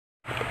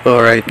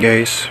Alright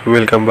guys,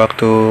 welcome back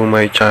to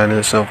my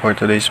channel. So for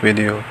today's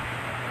video,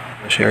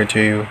 I'll share to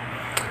you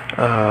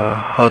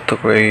how to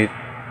create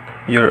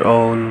your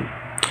own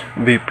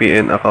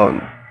VPN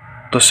account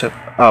to set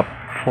up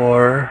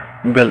for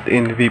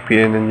built-in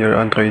VPN in your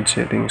Android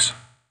settings.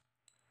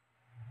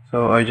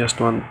 So I just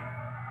want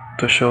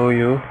to show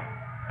you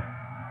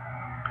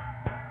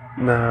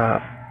na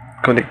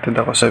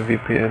connected ako sa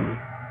VPN.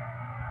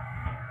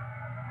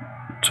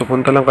 So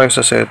punta lang kayo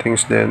sa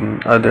settings, then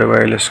other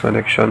wireless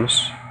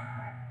connections,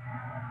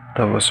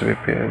 tapos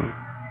VPN.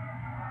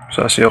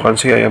 So as you can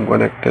see, I am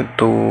connected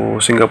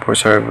to Singapore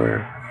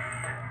server,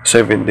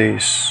 7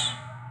 days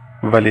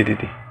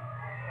validity.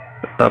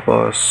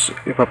 Tapos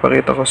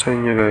ipapakita ko sa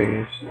inyo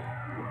guys.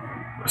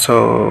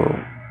 So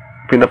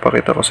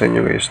pinapakita ko sa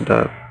inyo guys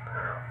that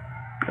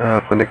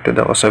connected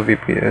ako sa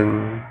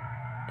VPN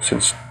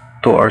since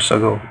 2 hours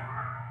ago.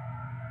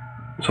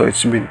 So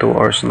it's been 2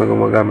 hours na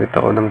gumagamit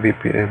ako ng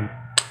VPN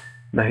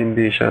na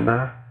hindi siya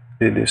na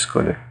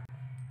di-disconnect.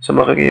 So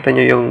makikita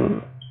nyo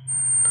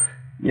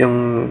yung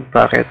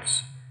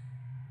packets,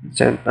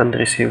 sent and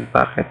received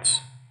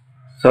packets.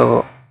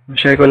 So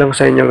share ko lang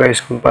sa inyo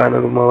guys kung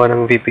paano gumawa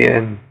ng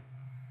VPN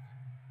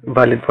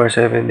valid for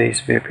 7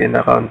 days VPN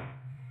account,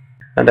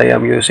 and I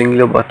am using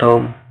Globe at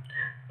Home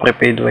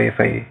prepaid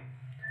Wi-Fi.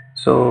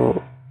 So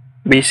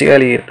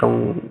basically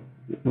itong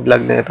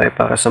vlog na ito ay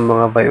para sa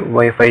mga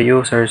Wi-Fi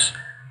users.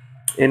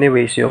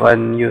 Anyways, you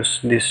can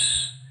use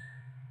this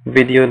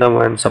video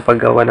naman sa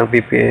paggawa ng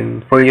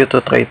VPN for you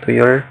to try to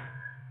your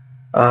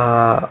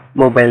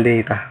mobile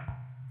data.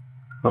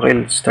 Okay,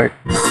 let's start.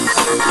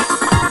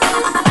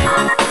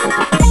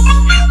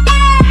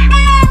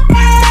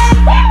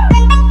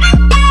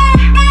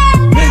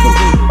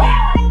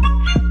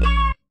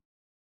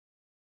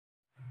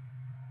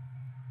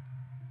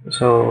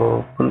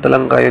 So, punta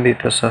lang kayo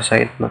dito sa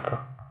site na to.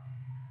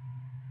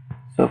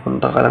 So,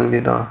 punta ka lang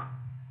dito.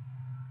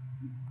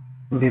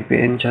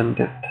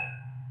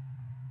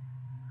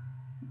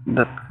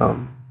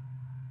 vpnenchanted.com.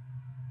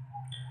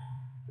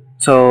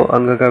 So,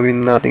 ang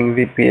gagawin nating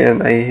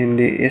VPN ay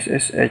hindi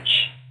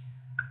SSH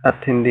at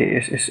hindi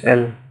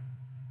SSL.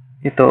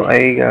 Ito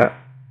ay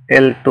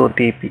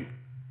L2TP.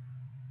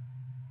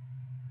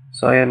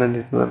 So, ayan,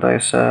 nandito na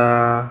tayo sa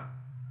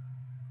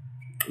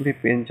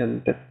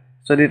VPNchanted.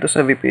 So, dito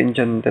sa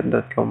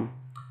vpnenchanted.com,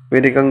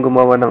 pwede kang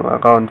gumawa ng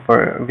account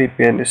for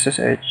VPN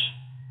SSH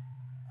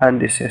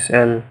and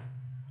SSL.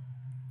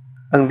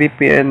 Ang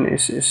VPN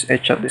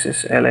SSH at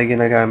SSL ay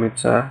ginagamit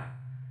sa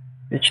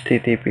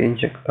HTTP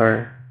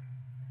injector.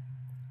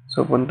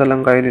 So, punta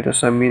lang kayo dito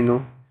sa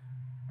menu.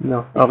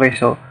 No. Okay,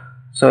 so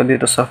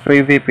dito sa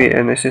free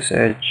VPN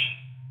SSH,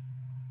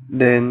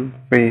 then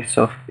free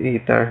soft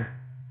ether.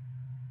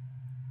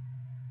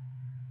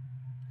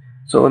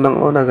 So,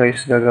 unang-una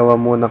guys, gagawa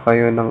muna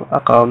kayo ng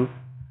account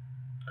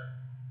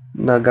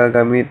na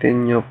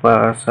gagamitin nyo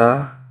para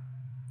sa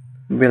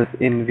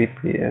built-in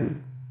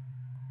VPN.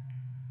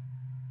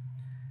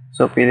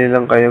 So, pili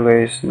lang kayo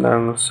guys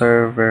ng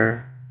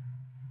server.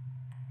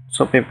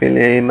 So,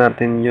 pipiliin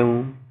natin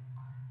yung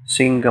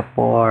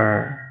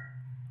Singapore.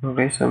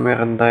 Okay, so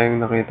meron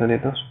tayong nakita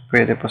dito.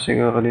 Pwede pa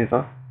siguro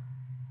dito.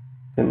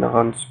 10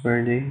 accounts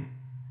per day.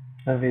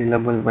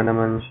 Available pa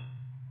naman siya.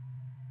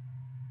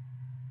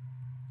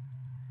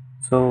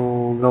 So,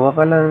 gawa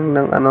ka lang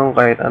ng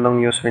kahit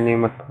anong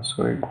username at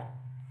password.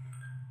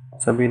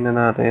 Sabihin na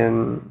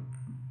natin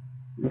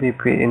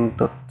VPN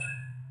tot.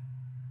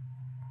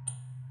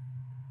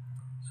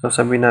 So,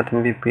 sabihin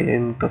natin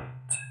VPN tot.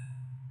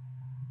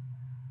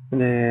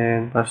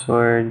 Then,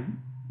 password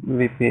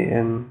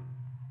VPN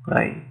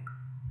try.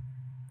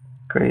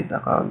 Create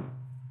account.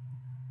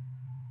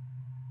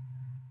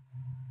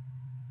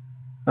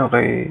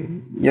 Okay,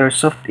 your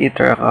soft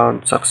ether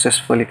account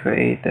successfully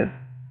created.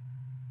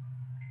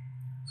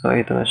 So,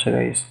 ito na siya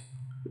guys.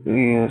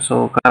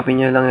 So, copy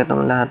nyo lang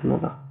itong lahat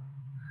mo to.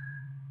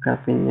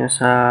 Copy nyo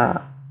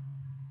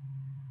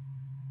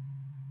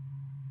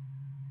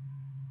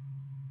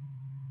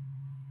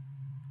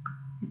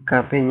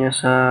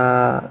sa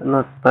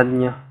notepad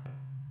nyo.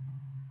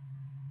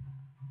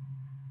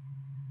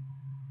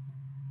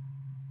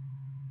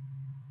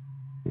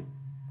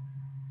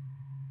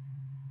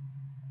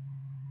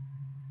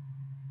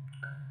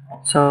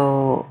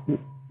 So,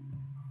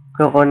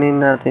 kukunin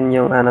natin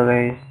yung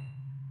guys,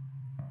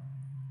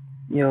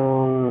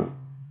 yung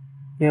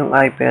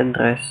IP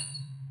address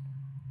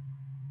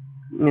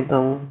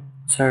nitong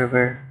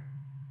server.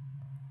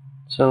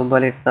 So,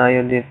 balik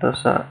tayo dito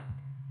sa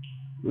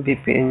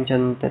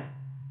VPNchanted.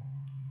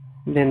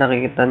 Then,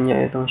 nakikita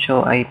nyo itong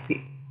show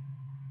IP.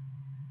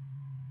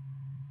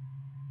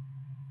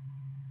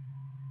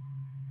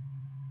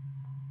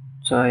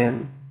 So,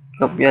 ayan.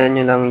 Kopyahan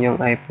nyo lang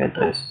yung IP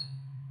address.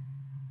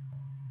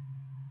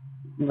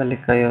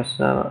 Balik kayo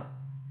sa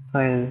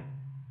file.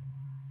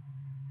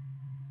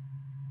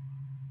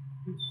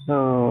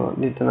 So,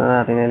 dito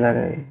na natin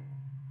ilagay.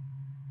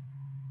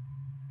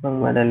 Pang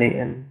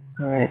madalian.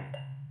 Alright.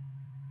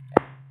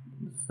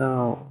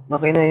 So,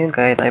 okay na yun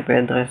kahit IP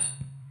address.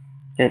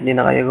 Kahit di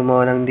na kayo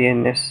gumawa ng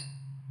DNS.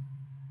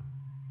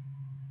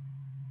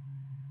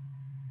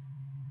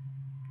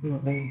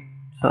 Okay.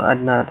 So,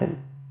 add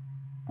natin.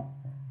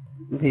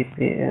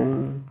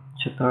 VPN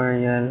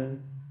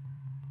tutorial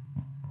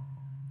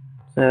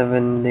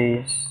 7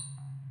 days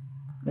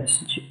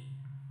SG.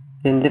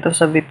 Then, dito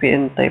sa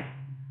VPN type,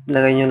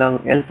 lagay nyo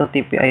lang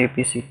L2TP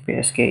IPSec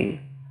PSK.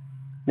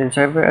 Then,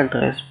 server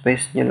address,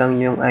 paste nyo lang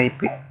yung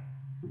IP.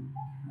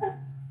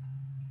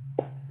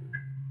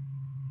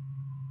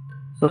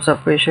 So, sa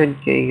pressured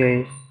key,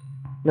 guys,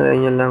 lagay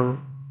nyo lang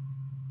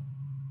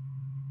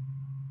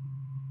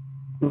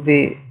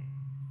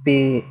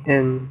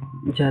VPN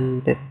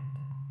jantet.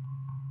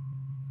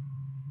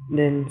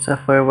 Then, sa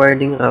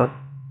forwarding route,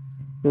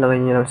 lagay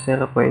nyo lang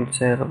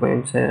 0.0.0/0.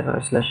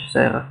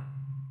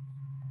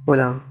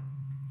 Kulang.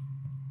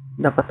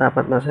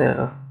 Dapat na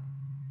 0.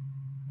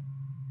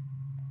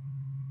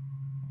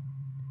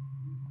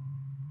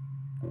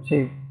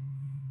 Save.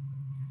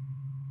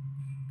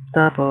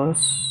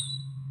 Tapos,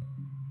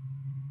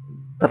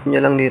 tap nyo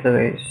lang dito,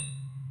 guys.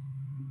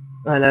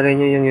 Lagay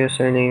nyo yung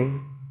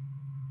username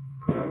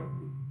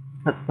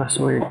at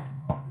password.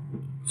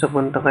 So,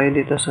 punta kayo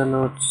dito sa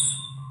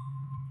notes.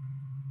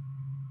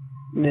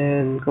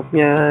 Then,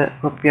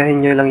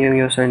 kopyahin nyo lang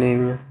yung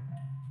username nyo.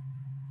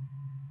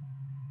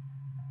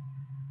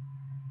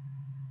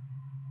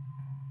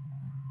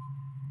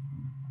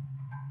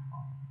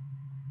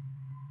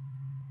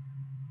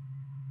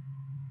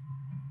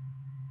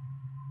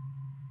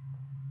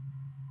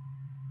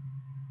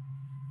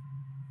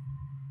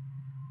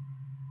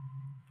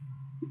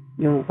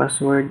 Yung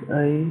password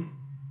ay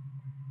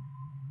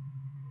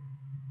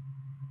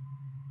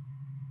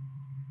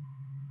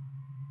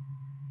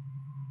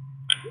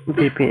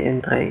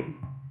VPN try.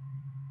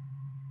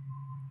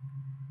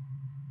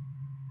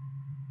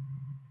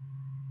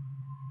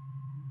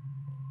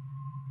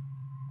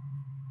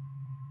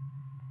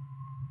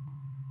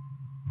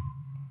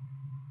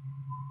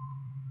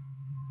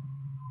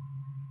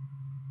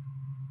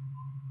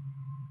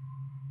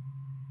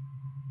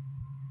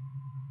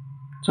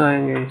 So,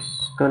 ayun guys.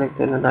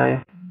 Connected na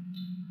tayo.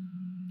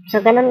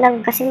 So, ganun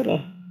lang kasimple.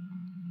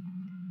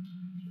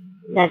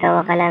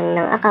 Gagawa ka lang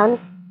ng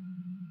account.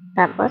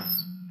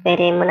 Tapos,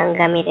 pwede mo nang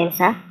gamitin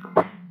sa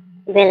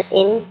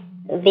built-in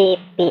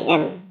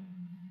VPN.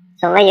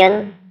 So,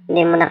 ngayon,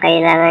 hindi mo na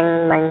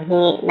kailangan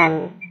manghingi ng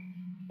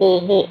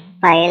PHI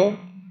file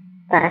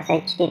para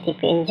sa HTTP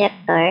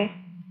injector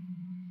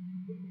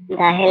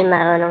dahil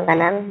marunong ka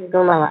nang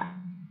gumawa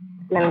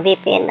ng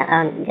VPN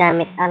account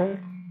gamit ang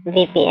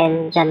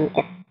VPN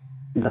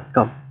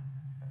jantet.com.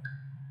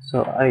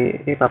 So,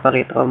 ay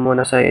ipapakita ko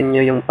muna sa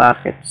inyo yung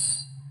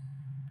packets.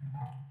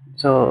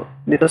 So,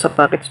 dito sa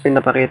packets,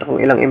 pinapakita kung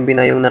ilang MB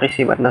na yung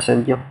na-receive at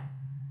na-send nyo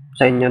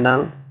sa inyo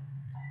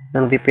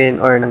ng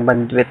VPN or ng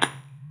bandwidth.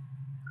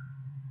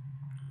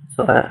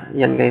 So,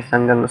 yan guys,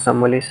 hanggang sa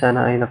muli,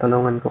 sana ay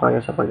natulungan ko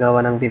kayo sa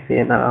paggawa ng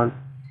VPN account.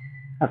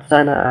 At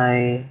sana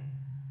ay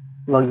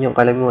huwag nyo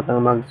kalimutang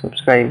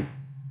mag-subscribe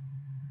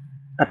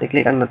at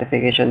i-click ang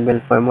notification bell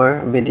for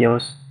more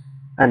videos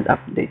and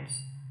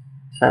updates.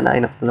 Sana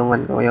ay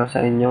natulungan ko kayo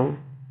sa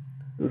inyong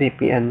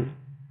VPN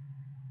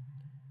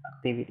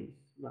activities.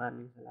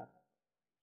 Maraming salamat.